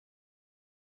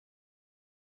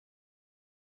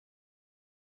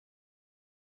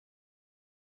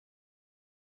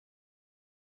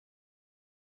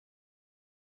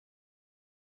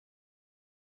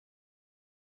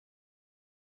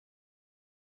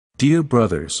Dear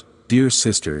brothers, dear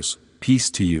sisters, peace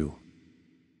to you.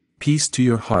 Peace to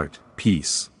your heart,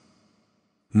 peace.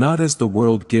 Not as the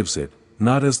world gives it,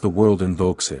 not as the world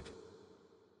invokes it.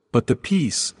 But the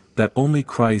peace that only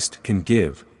Christ can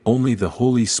give, only the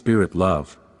Holy Spirit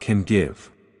love can give.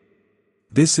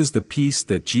 This is the peace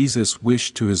that Jesus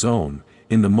wished to his own,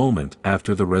 in the moment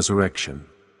after the resurrection.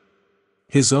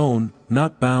 His own,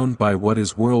 not bound by what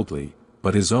is worldly,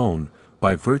 but his own,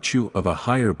 by virtue of a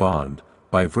higher bond,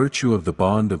 by virtue of the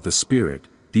bond of the Spirit,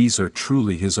 these are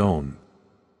truly his own.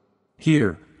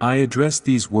 Here, I address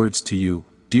these words to you,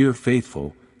 dear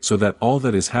faithful, so that all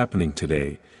that is happening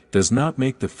today, does not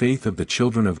make the faith of the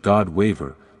children of God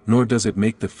waver, nor does it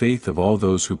make the faith of all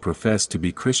those who profess to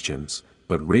be Christians,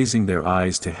 but raising their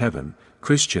eyes to heaven,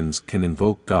 Christians can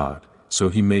invoke God, so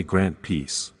he may grant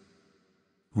peace.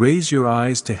 Raise your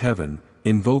eyes to heaven,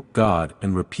 invoke God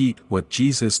and repeat what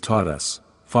Jesus taught us,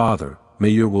 Father, may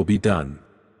your will be done.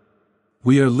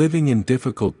 We are living in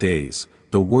difficult days,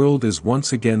 the world is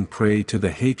once again prey to the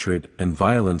hatred and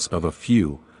violence of a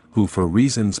few, who for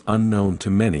reasons unknown to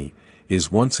many,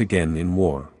 is once again in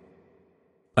war.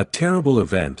 A terrible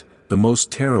event, the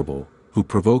most terrible, who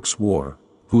provokes war,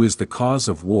 who is the cause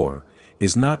of war,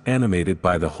 is not animated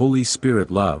by the Holy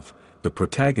Spirit love, the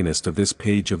protagonist of this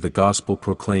page of the gospel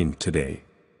proclaimed today,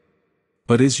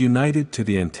 but is united to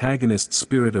the antagonist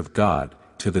spirit of God,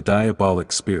 to the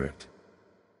diabolic spirit.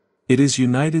 It is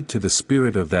united to the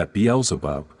spirit of that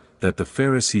Beelzebub, that the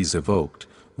Pharisees evoked,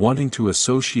 wanting to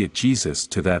associate Jesus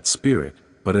to that spirit,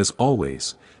 but as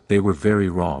always, they were very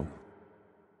wrong.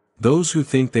 Those who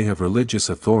think they have religious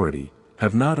authority,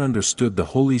 have not understood the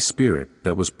Holy Spirit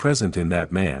that was present in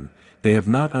that man, they have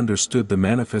not understood the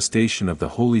manifestation of the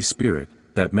Holy Spirit,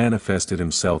 that manifested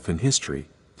himself in history,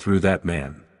 through that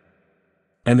man.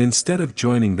 And instead of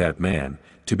joining that man,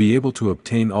 to be able to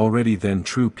obtain already then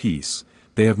true peace,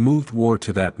 they have moved war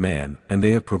to that man, and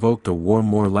they have provoked a war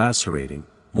more lacerating,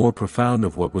 more profound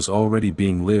of what was already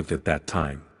being lived at that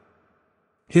time.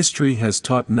 History has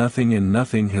taught nothing, and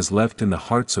nothing has left in the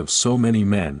hearts of so many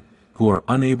men, who are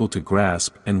unable to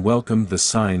grasp and welcome the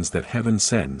signs that heaven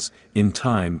sends, in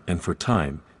time and for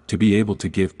time, to be able to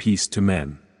give peace to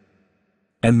men.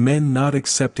 And men not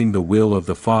accepting the will of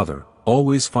the Father,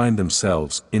 always find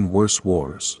themselves in worse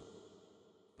wars.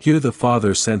 Here the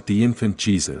Father sent the infant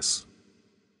Jesus.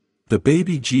 The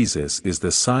baby Jesus is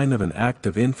the sign of an act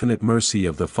of infinite mercy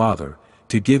of the Father,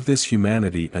 to give this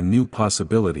humanity a new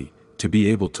possibility, to be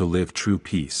able to live true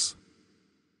peace.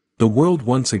 The world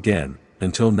once again,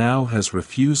 until now has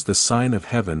refused the sign of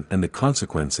heaven, and the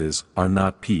consequences are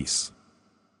not peace.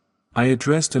 I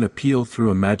addressed an appeal through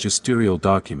a magisterial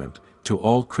document, to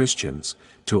all Christians,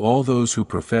 to all those who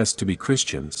profess to be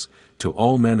Christians, to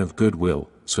all men of good will,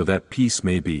 so that peace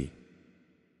may be.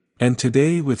 And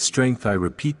today with strength I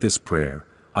repeat this prayer,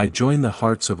 I join the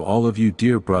hearts of all of you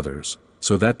dear brothers,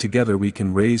 so that together we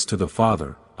can raise to the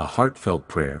Father, a heartfelt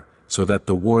prayer, so that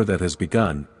the war that has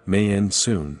begun, may end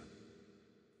soon.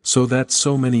 So that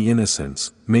so many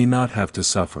innocents, may not have to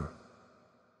suffer.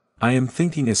 I am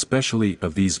thinking especially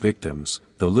of these victims,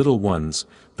 the little ones,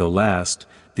 the last,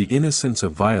 the innocents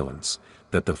of violence,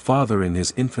 that the Father in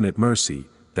his infinite mercy,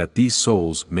 that these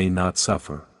souls may not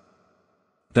suffer.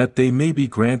 That they may be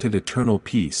granted eternal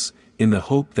peace, in the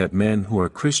hope that men who are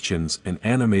Christians and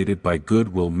animated by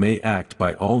good will may act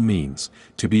by all means,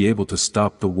 to be able to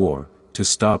stop the war, to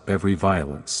stop every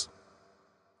violence.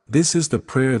 This is the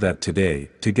prayer that today,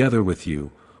 together with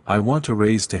you, I want to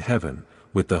raise to heaven,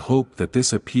 with the hope that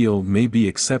this appeal may be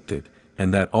accepted,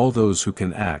 and that all those who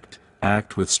can act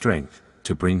with strength,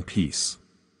 to bring peace.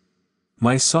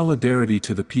 My solidarity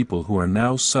to the people who are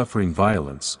now suffering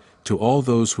violence, to all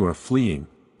those who are fleeing,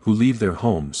 who leave their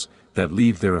homes, that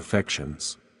leave their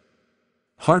affections.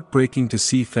 Heartbreaking to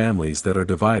see families that are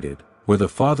divided, where the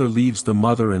father leaves the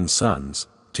mother and sons,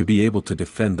 to be able to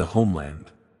defend the homeland.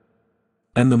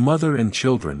 And the mother and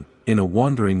children, in a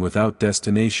wandering without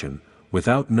destination,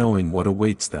 without knowing what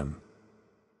awaits them.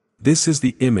 This is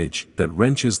the image that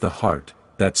wrenches the heart,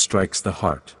 that strikes the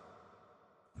heart.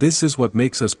 This is what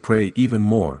makes us pray even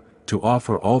more, to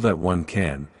offer all that one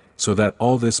can, so that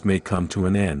all this may come to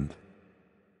an end.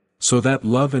 So that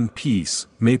love and peace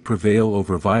may prevail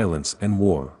over violence and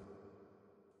war.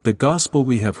 The gospel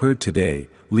we have heard today,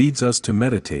 leads us to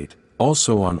meditate,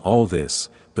 also on all this.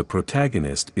 The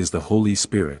protagonist is the Holy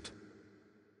Spirit.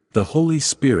 The Holy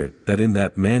Spirit that in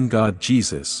that man God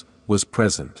Jesus, was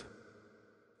present.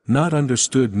 Not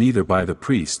understood neither by the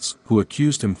priests, who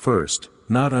accused him first,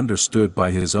 not understood by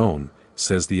his own,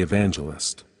 says the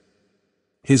evangelist.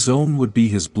 His own would be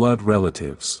his blood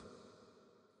relatives,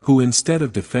 who instead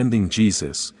of defending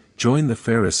Jesus, joined the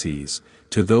Pharisees,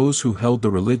 to those who held the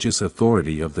religious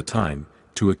authority of the time,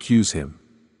 to accuse him.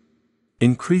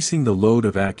 Increasing the load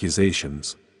of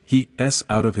accusations, he's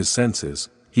out of his senses,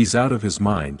 he's out of his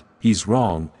mind, he's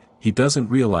wrong, he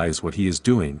doesn't realize what he is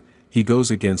doing, he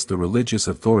goes against the religious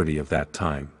authority of that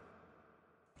time.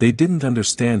 They didn't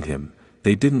understand him,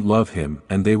 they didn't love him,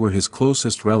 and they were his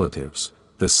closest relatives,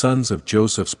 the sons of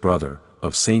Joseph's brother,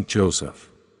 of Saint Joseph.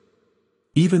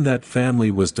 Even that family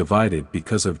was divided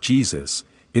because of Jesus.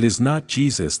 It is not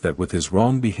Jesus that with his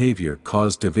wrong behavior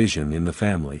caused division in the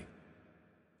family,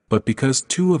 but because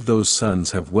two of those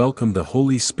sons have welcomed the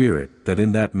Holy Spirit that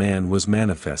in that man was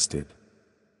manifested.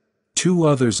 Two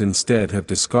others instead have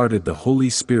discarded the Holy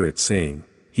Spirit, saying,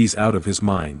 "He's out of his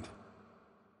mind."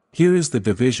 Here is the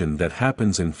division that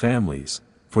happens in families,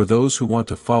 for those who want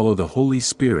to follow the Holy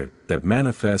Spirit that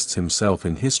manifests himself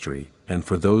in history, and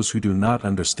for those who do not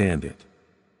understand it.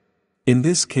 In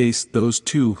this case, those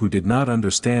two who did not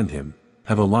understand him,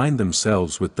 have aligned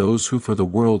themselves with those who for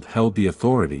the world held the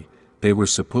authority. They were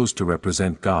supposed to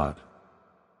represent God.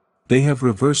 They have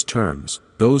reversed terms,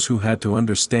 those who had to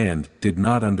understand did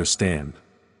not understand.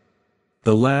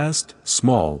 The last,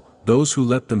 small, those who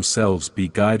let themselves be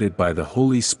guided by the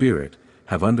Holy Spirit,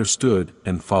 have understood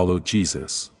and followed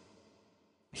Jesus.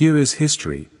 Here is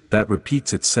history, that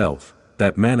repeats itself,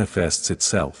 that manifests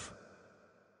itself.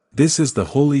 This is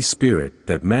the Holy Spirit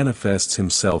that manifests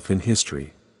himself in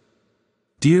history.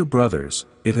 Dear brothers,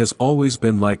 it has always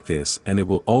been like this and it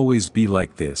will always be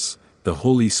like this. The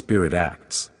Holy Spirit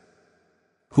acts.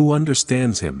 Who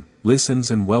understands him,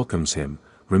 listens and welcomes him,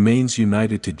 remains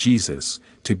united to Jesus,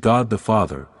 to God the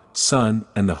Father, Son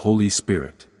and the Holy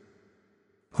Spirit.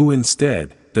 Who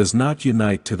instead, does not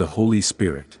unite to the Holy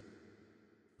Spirit,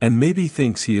 and maybe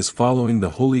thinks he is following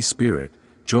the Holy Spirit,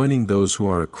 joining those who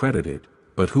are accredited,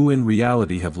 but who in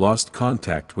reality have lost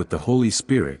contact with the Holy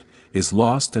Spirit, is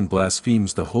lost and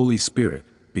blasphemes the Holy Spirit,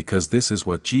 because this is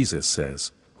what Jesus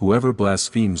says, whoever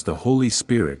blasphemes the Holy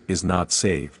Spirit is not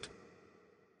saved.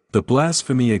 The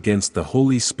blasphemy against the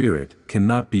Holy Spirit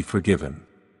cannot be forgiven.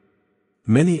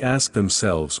 Many ask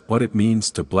themselves what it means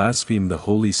to blaspheme the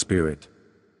Holy Spirit.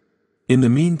 In the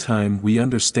meantime, we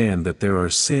understand that there are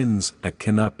sins that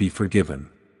cannot be forgiven.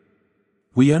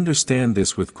 We understand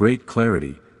this with great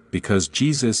clarity, because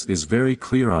Jesus is very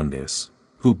clear on this.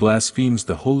 Who blasphemes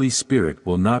the Holy Spirit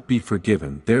will not be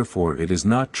forgiven. Therefore it is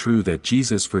not true that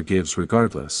Jesus forgives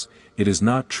regardless. It is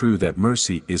not true that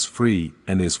mercy is free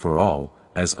and is for all,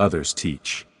 as others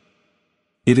teach.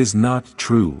 It is not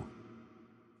true.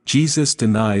 Jesus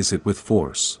denies it with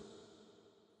force.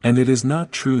 And it is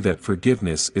not true that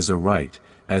forgiveness is a right,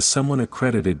 as someone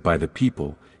accredited by the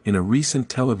people, in a recent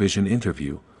television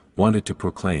interview, wanted to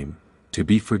proclaim. To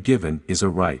be forgiven is a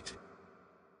right.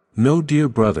 No, dear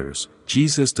brothers,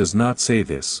 Jesus does not say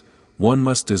this. One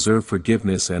must deserve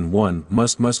forgiveness and one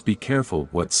must be careful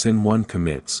what sin one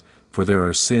commits, for there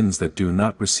are sins that do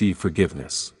not receive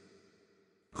forgiveness.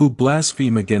 Who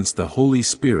blaspheme against the Holy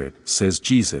Spirit, says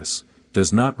Jesus,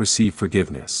 does not receive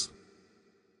forgiveness.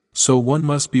 So one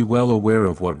must be well aware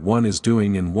of what one is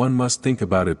doing and one must think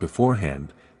about it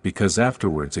beforehand, because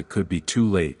afterwards it could be too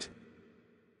late.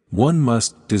 One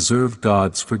must deserve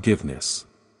God's forgiveness.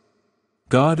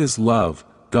 God is love,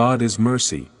 God is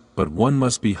mercy, but one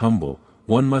must be humble,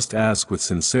 one must ask with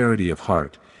sincerity of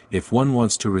heart. If one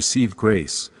wants to receive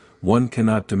grace, one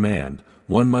cannot demand,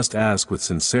 one must ask with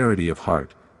sincerity of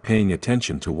heart, paying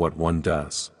attention to what one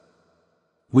does.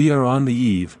 We are on the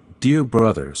eve, dear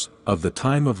brothers, of the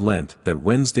time of Lent, that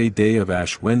Wednesday day of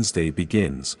Ash Wednesday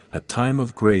begins, a time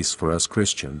of grace for us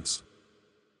Christians.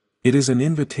 It is an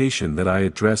invitation that I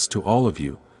address to all of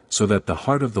you, so that the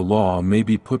heart of the law may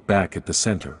be put back at the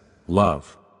center,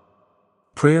 love,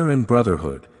 prayer and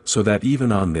brotherhood, so that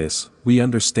even on this, we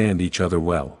understand each other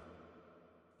well.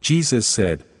 Jesus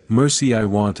said, "Mercy I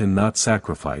want and not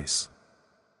sacrifice."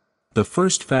 The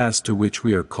first fast to which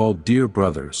we are called, dear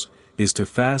brothers, is to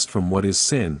fast from what is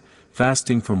sin,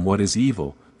 fasting from what is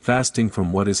evil, fasting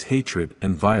from what is hatred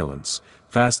and violence,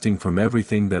 fasting from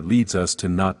everything that leads us to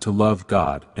not to love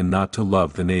God and not to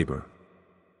love the neighbor.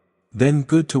 Then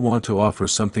good to want to offer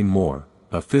something more,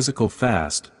 a physical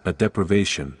fast, a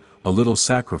deprivation, a little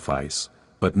sacrifice,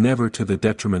 but never to the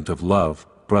detriment of love,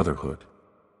 brotherhood.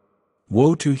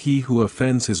 Woe to he who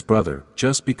offends his brother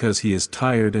just because he is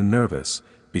tired and nervous,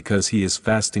 because he is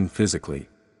fasting physically.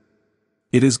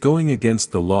 It is going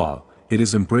against the law, it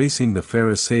is embracing the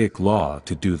Pharisaic law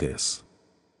to do this.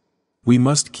 We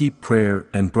must keep prayer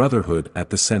and brotherhood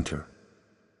at the center.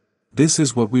 This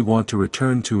is what we want to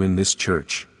return to in this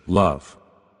church. Love.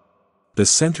 The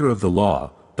center of the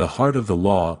law, the heart of the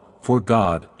law, for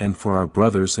God and for our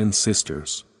brothers and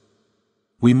sisters.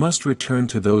 We must return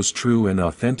to those true and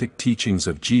authentic teachings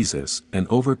of Jesus and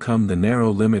overcome the narrow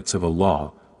limits of a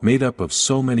law, made up of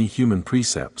so many human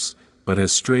precepts, but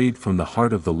has strayed from the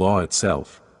heart of the law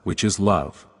itself, which is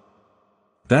love.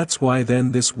 That's why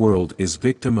then this world is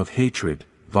victim of hatred,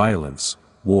 violence,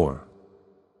 war.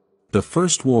 The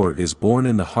first war is born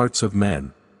in the hearts of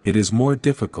men. It is more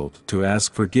difficult to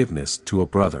ask forgiveness to a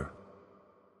brother.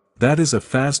 That is a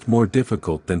fast more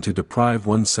difficult than to deprive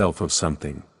oneself of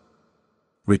something.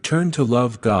 Return to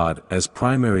love God as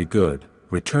primary good,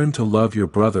 return to love your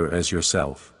brother as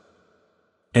yourself.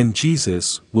 And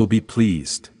Jesus will be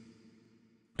pleased.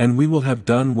 And we will have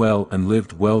done well and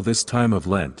lived well this time of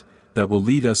Lent, that will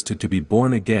lead us to be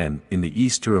born again in the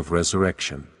Easter of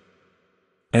resurrection.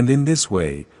 And in this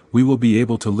way, we will be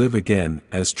able to live again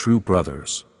as true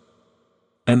brothers.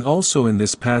 And also in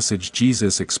this passage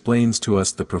Jesus explains to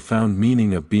us the profound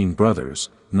meaning of being brothers,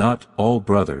 not all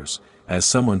brothers, as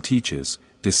someone teaches,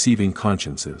 deceiving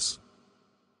consciences.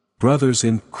 Brothers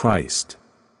in Christ.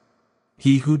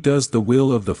 He who does the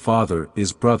will of the Father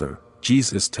is brother,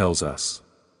 Jesus tells us.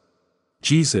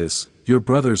 Jesus, your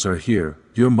brothers are here,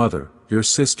 your mother, your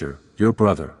sister, your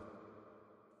brother.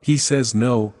 He says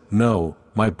no, no,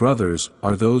 my brothers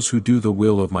are those who do the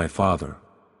will of my Father.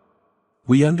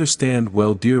 We understand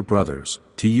well, dear brothers,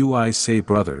 to you I say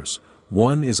brothers,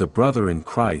 one is a brother in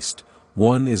Christ,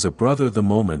 one is a brother the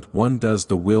moment one does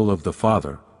the will of the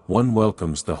Father, one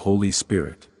welcomes the Holy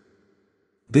Spirit.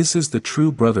 This is the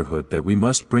true brotherhood that we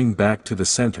must bring back to the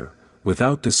center,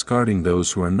 without discarding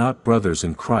those who are not brothers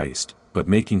in Christ, but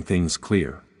making things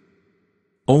clear.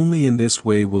 Only in this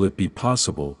way will it be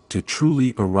possible to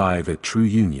truly arrive at true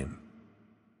union.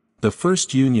 The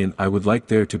first union I would like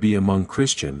there to be among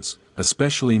Christians,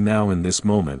 especially now in this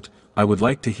moment, I would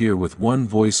like to hear with one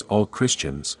voice all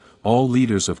Christians, all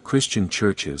leaders of Christian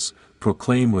churches,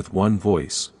 proclaim with one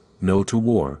voice, no to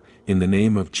war, in the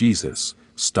name of Jesus,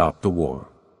 stop the war.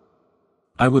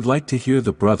 I would like to hear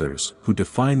the brothers who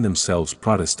define themselves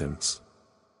Protestants.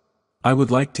 I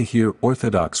would like to hear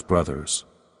Orthodox brothers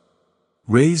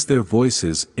raise their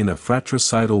voices in a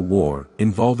fratricidal war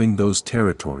involving those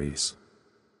territories.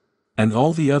 And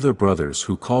all the other brothers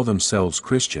who call themselves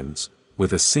Christians,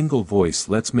 with a single voice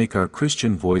let's make our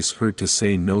Christian voice heard to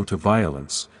say no to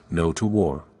violence, no to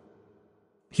war.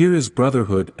 Here is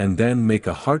brotherhood, and then make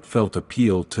a heartfelt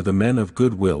appeal to the men of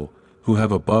goodwill, who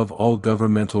have above all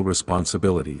governmental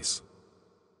responsibilities.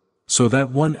 So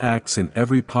that one acts in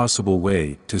every possible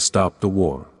way to stop the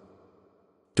war.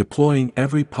 Deploying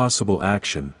every possible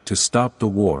action to stop the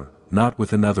war, not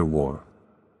with another war,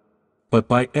 but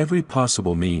by every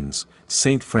possible means.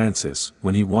 Saint Francis,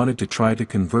 when he wanted to try to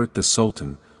convert the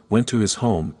Sultan, went to his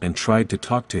home and tried to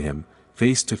talk to him,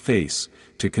 face to face,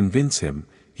 to convince him.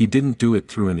 He didn't do it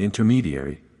through an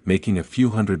intermediary, making a few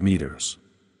hundred meters.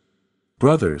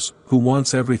 Brothers, who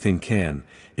wants everything can,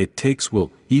 it takes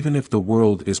will, even if the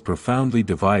world is profoundly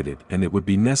divided, and it would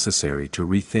be necessary to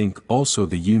rethink also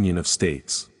the union of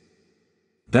states.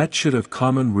 That should have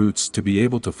common roots to be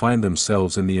able to find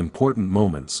themselves in the important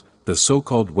moments. The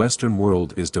so-called Western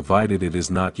world is divided, it is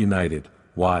not united.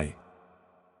 Why?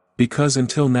 Because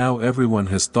until now everyone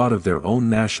has thought of their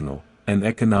own national and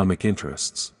economic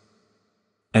interests.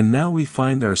 And now we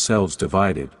find ourselves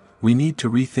divided. We need to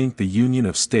rethink the union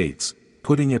of states,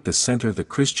 putting at the center the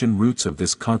Christian roots of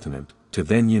this continent, to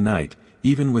then unite,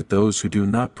 even with those who do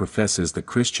not profess as the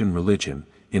Christian religion,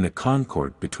 in a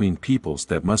concord between peoples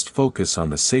that must focus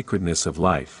on the sacredness of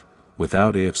life,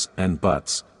 without ifs and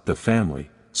buts, the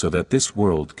family, so that this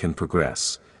world can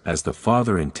progress, as the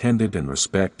Father intended, and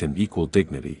respect and equal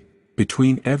dignity,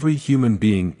 between every human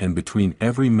being and between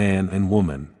every man and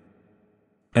woman.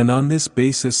 And on this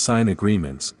basis sign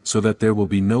agreements, so that there will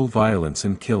be no violence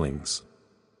and killings.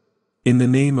 In the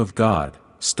name of God,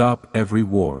 stop every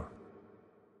war.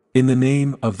 In the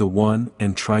name of the one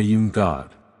and triune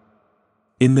God.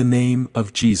 In the name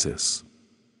of Jesus.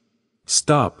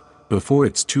 Stop, before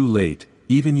it's too late.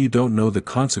 Even you don't know the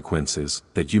consequences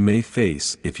that you may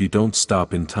face if you don't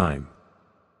stop in time.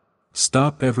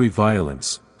 Stop every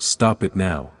violence, stop it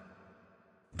now.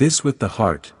 This with the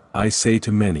heart, I say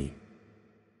to many.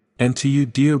 And to you,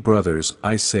 dear brothers,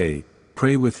 I say,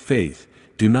 pray with faith.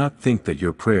 Do not think that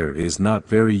your prayer is not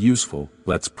very useful.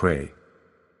 Let's pray.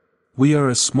 We are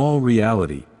a small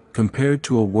reality, compared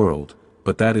to a world,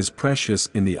 but that is precious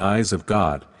in the eyes of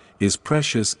God, is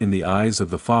precious in the eyes of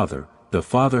the Father. The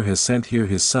Father has sent here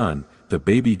His Son, the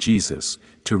baby Jesus,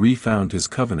 to refound His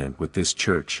covenant with this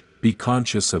church. Be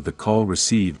conscious of the call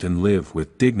received and live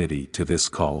with dignity to this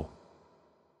call.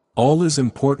 All is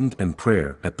important, and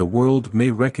prayer that the world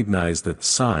may recognize the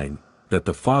sign that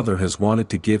the Father has wanted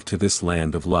to give to this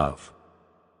land of love.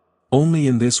 Only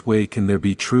in this way can there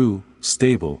be true,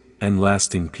 stable, and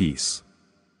lasting peace.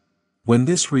 When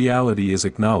this reality is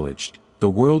acknowledged, the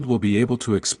world will be able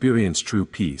to experience true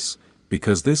peace,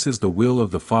 because this is the will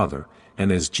of the Father,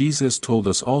 and as Jesus told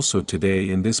us also today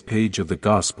in this page of the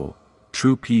Gospel,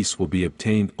 true peace will be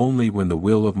obtained only when the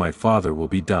will of my Father will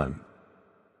be done.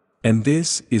 And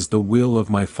this is the will of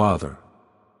my Father.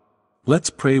 Let's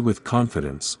pray with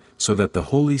confidence, so that the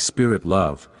Holy Spirit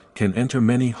love can enter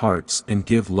many hearts and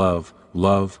give love,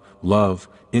 love, love,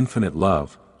 infinite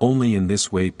love. Only in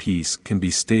this way peace can be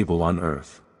stable on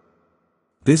earth.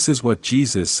 This is what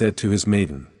Jesus said to his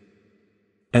maiden.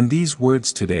 And these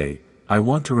words today, I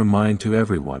want to remind to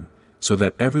everyone, so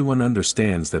that everyone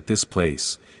understands that this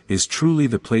place is truly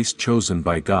the place chosen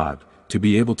by God, to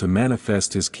be able to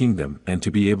manifest His kingdom and to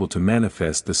be able to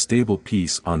manifest the stable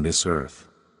peace on this earth.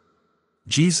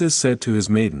 Jesus said to his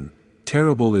maiden,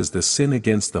 "Terrible is the sin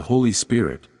against the Holy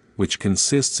Spirit, which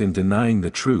consists in denying the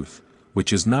truth,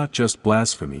 which is not just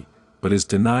blasphemy, but is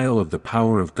denial of the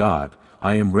power of God.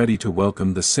 I am ready to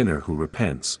welcome the sinner who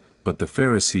repents, but the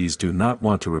Pharisees do not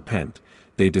want to repent.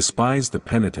 They despise the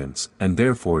penitents and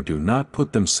therefore do not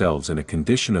put themselves in a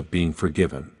condition of being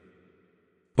forgiven.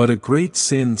 But a great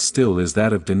sin still is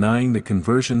that of denying the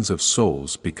conversions of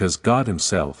souls, because God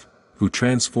Himself, who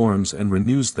transforms and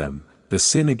renews them, the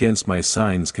sin against my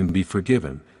signs can be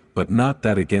forgiven, but not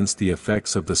that against the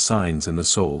effects of the signs in the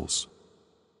souls.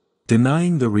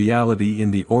 Denying the reality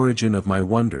in the origin of my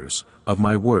wonders, of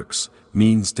my works,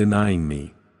 means denying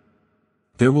me.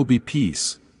 There will be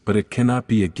peace, but it cannot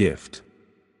be a gift.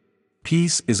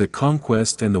 Peace is a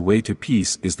conquest, and the way to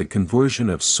peace is the conversion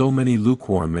of so many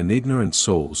lukewarm and ignorant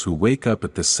souls who wake up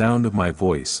at the sound of my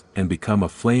voice and become a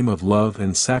flame of love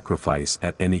and sacrifice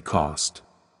at any cost.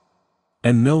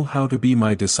 And know how to be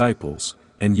my disciples,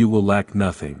 and you will lack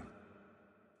nothing.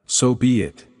 So be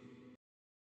it.